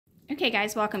Okay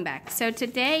guys, welcome back. So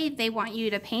today they want you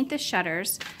to paint the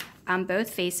shutters on both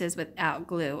faces without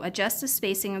glue. Adjust the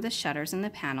spacing of the shutters and the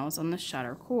panels on the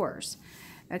shutter cores.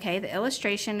 Okay, the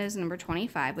illustration is number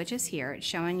 25, which is here. It's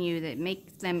showing you that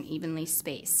make them evenly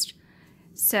spaced.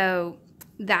 So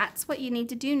that's what you need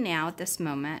to do now at this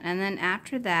moment. And then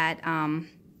after that,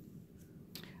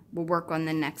 we'll work on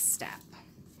the next step.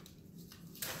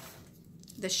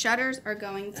 The shutters are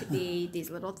going to be these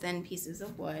little thin pieces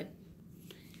of wood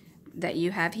that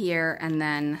you have here, and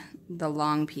then the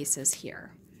long pieces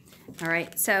here. All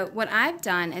right, so what I've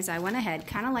done is I went ahead,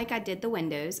 kind of like I did the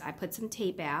windows, I put some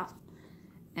tape out,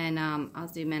 and I'll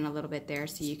zoom in a little bit there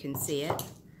so you can see it.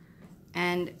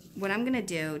 And what I'm gonna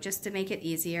do, just to make it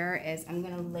easier, is I'm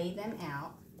gonna lay them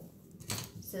out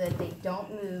so that they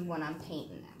don't move when I'm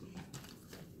painting them.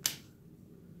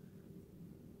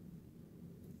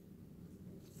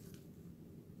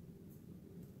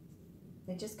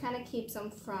 It just kind of keeps them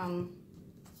from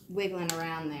wiggling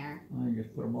around there. I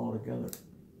just put them all together.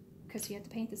 Because you have to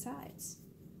paint the sides.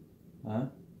 Huh?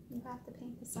 You have to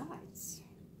paint the sides.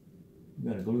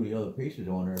 You gotta glue the other pieces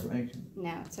on there, ain't you?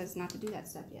 No, it says not to do that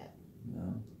stuff yet.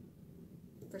 No.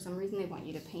 For some reason they want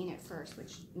you to paint it first,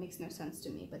 which makes no sense to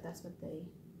me, but that's what they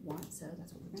want, so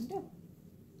that's what we're going to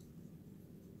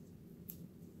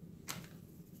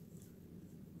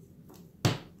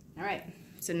do. Alright,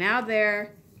 so now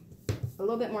they're a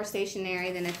little bit more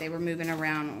stationary than if they were moving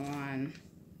around on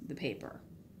the paper.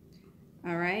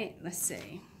 Alright, let's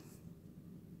see.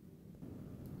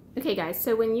 Okay guys,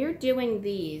 so when you're doing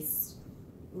these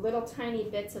little tiny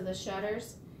bits of the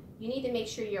shutters, you need to make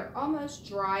sure you're almost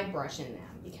dry brushing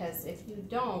them, because if you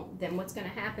don't, then what's going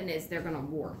to happen is they're going to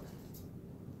warp.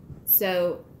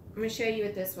 So I'm going to show you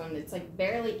with this one. It's like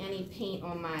barely any paint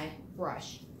on my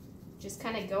brush. Just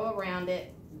kind of go around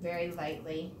it very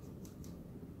lightly.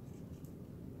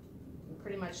 I'm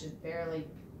pretty much just barely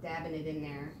dabbing it in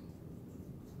there,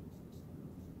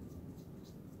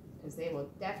 because they will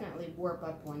definitely warp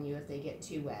up on you if they get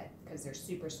too wet, because they're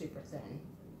super, super thin.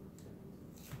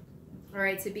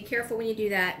 Alright, so be careful when you do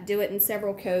that. Do it in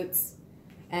several coats,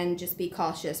 and just be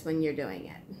cautious when you're doing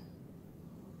it.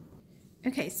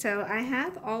 Okay, so I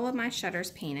have all of my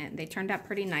shutters painted. They turned out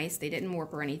pretty nice. They didn't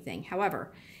warp or anything.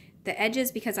 However, the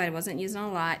edges, because I wasn't using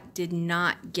a lot, did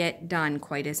not get done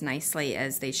quite as nicely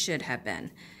as they should have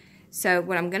been. So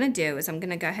what I'm going to do is I'm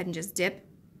going to go ahead and just dip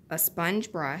a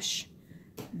sponge brush,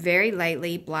 very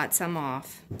lightly blot some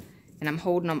off, and I'm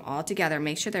holding them all together.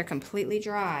 Make sure they're completely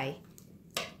dry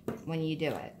when you do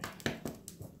it.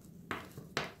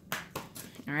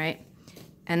 All right,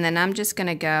 and then I'm just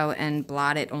gonna go and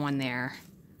blot it on there,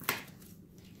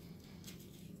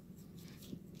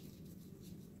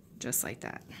 just like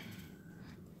that.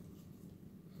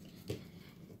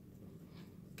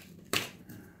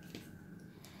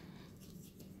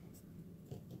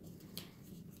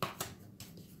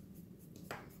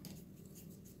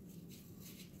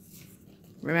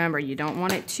 Remember, you don't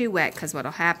want it too wet, because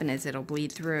what'll happen is it'll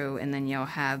bleed through and then you'll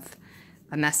have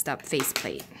a messed up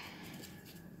faceplate.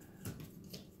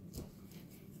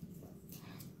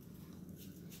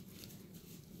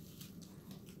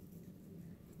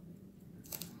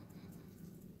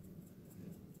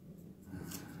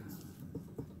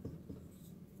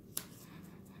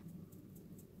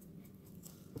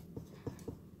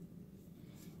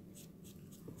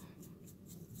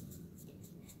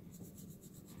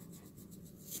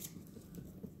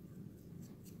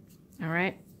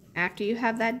 Alright, after you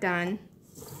have that done,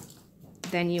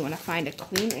 then you want to find a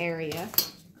clean area,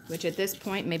 which at this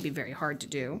point may be very hard to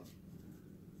do.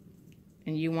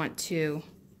 And you want to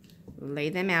lay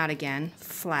them out again,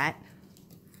 flat.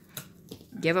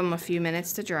 Give them a few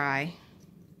minutes to dry.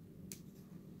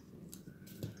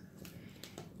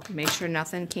 Make sure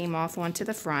nothing came off onto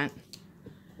the front.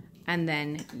 And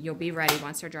then you'll be ready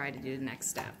once they're dry to do the next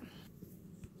step.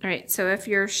 Alright, so if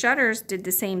your shutters did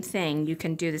the same thing, you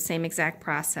can do the same exact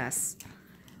process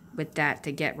with that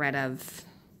to get rid of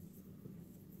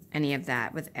any of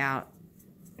that without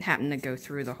having to go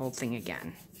through the whole thing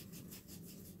again.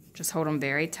 Just hold them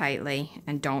very tightly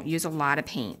and don't use a lot of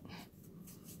paint.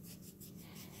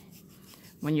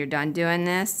 When you're done doing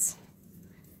this,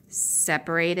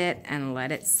 separate it and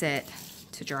let it sit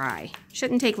to dry.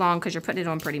 Shouldn't take long because you're putting it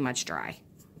on pretty much dry.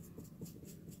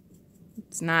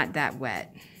 It's not that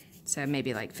wet. So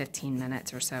maybe like 15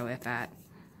 minutes or so, if that.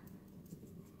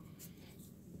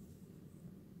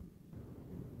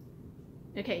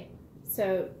 Okay,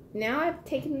 so now I've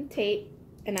taken the tape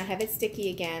and I have it sticky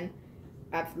again.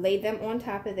 I've laid them on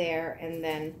top of there, and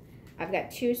then I've got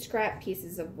 2 scrap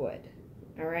pieces of wood.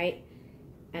 All right,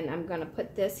 and I'm gonna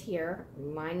put this here,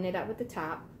 line it up with the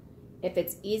top, If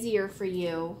it's easier for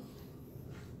you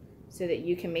so that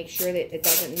you can make sure that it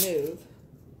doesn't move,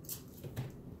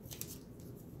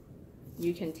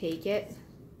 you can take it,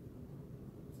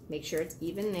 make sure it's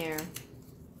even there,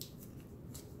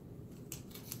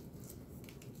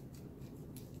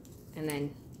 and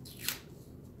then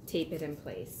tape it in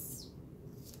place.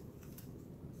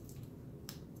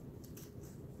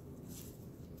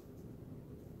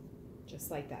 Just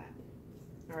like that.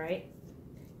 All right.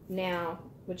 Now,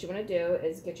 what you want to do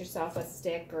is get yourself a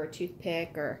stick or a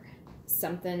toothpick or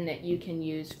something that you can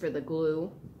use for the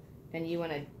glue, and you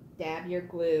want to dab your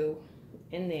glue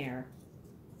in there,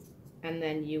 and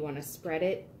then you want to spread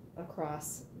it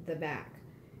across the back.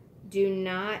 Do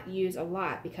not use a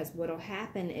lot, because what will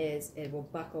happen is it will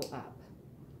buckle up.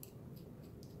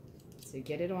 So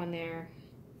get it on there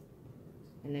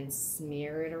and then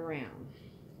smear it around.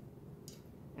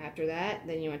 After that,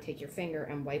 then you want to take your finger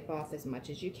and wipe off as much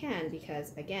as you can,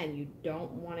 because again, you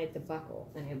don't want it to buckle,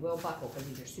 and it will buckle because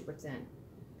these are super thin.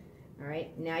 All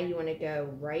right, now you want to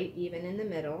go right even in the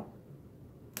middle,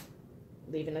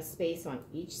 leaving a space on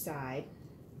each side.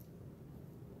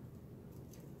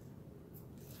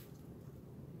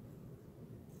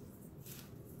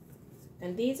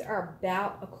 And these are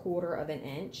about 1/4 of an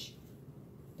inch.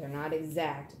 They're not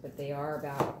exact, but they are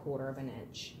about 1/4 of an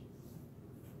inch.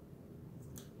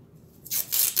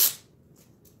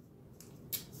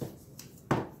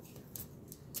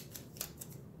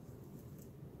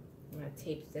 I'm going to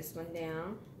tape this one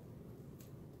down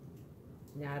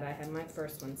now that I have my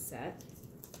first one set.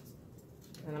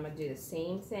 And I'm going to do the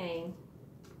same thing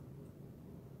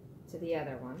to the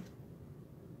other one.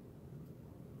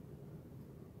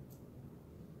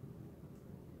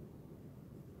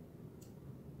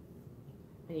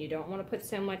 And you don't want to put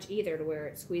so much either to where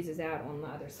it squeezes out on the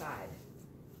other side.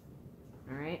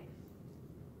 All right.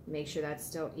 Make sure that's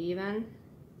still even.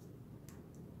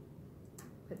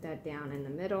 Put that down in the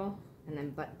middle, and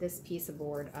then butt this piece of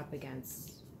board up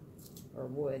against, or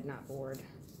wood, not board,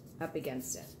 up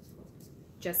against it.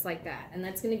 Just like that. And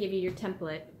that's going to give you your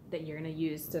template that you're going to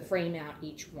use to frame out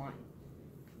each one.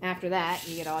 After that,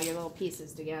 you get all your little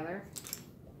pieces together.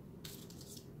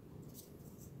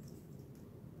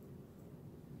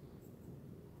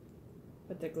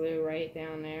 Put the glue right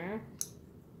down there.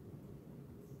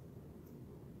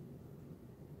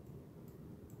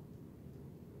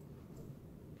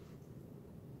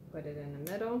 Put it in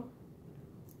the middle,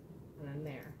 and then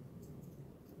there.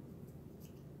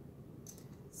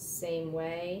 Same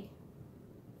way.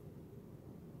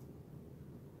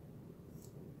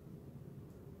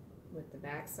 With the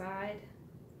back side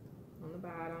on the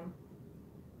bottom.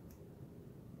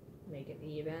 Make it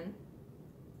even.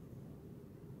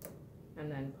 And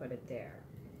then put it there.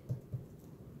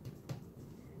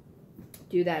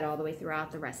 Do that all the way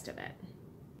throughout the rest of it.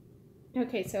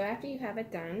 Okay, so after you have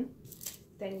it done,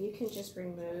 then you can just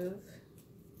remove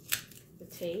the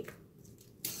tape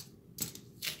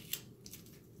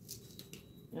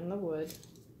and the wood.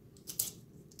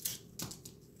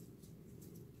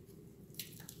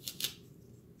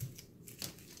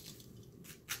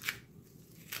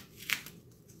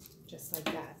 Just like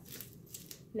that.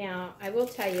 Now, I will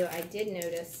tell you, I did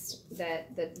notice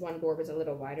that the one board was a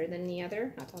little wider than the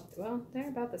other. I thought, well, they're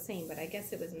about the same, but I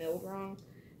guess it was milled wrong.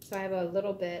 So I have a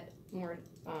little bit more,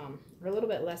 or a little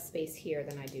bit less space here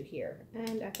than I do here.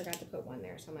 And I forgot to put one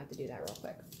there, so I'm gonna have to do that real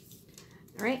quick.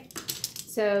 All right,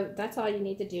 so that's all you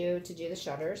need to do the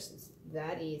shutters. It's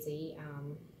that easy.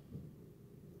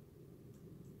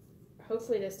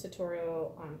 Hopefully this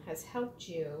tutorial has helped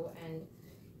you, and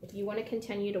if you want to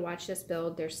continue to watch this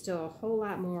build, there's still a whole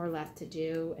lot more left to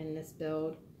do in this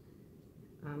build.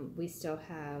 We still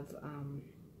have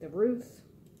the roof.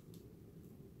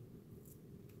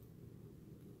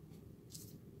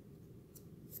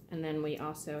 And then we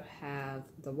also have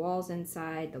the walls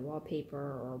inside, the wallpaper,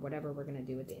 or whatever we're going to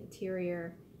do with the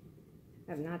interior.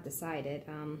 I have not decided.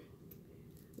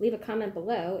 Leave a comment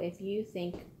below if you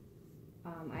think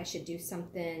I should do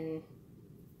something,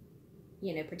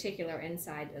 you know, particular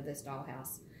inside of this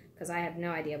dollhouse, because I have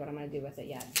no idea what I'm going to do with it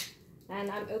yet.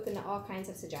 And I'm open to all kinds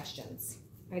of suggestions.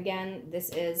 Again, this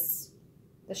is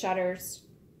the shutters.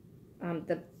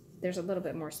 There's a little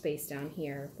bit more space down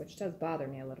here, which does bother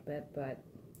me a little bit, but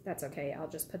that's okay. I'll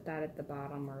just put that at the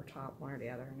bottom or top, one or the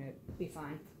other, and it'll be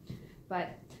fine. But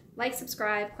like,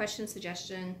 subscribe, question,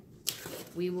 suggestion.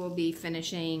 We will be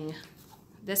finishing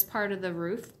this part of the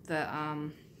roof, the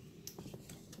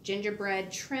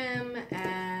gingerbread trim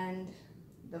and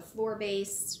the floor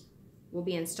base. We'll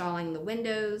be installing the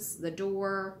windows, the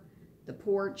door, the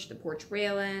porch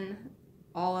railing,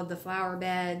 all of the flower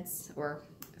beds or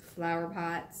flower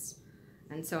pots,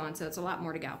 and so on. So it's a lot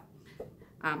more to go.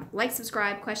 Like,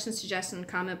 subscribe, question, suggestion,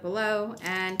 comment below,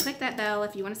 and click that bell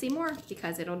if you want to see more,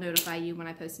 because it'll notify you when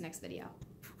I post the next video.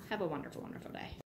 Have a wonderful, wonderful day.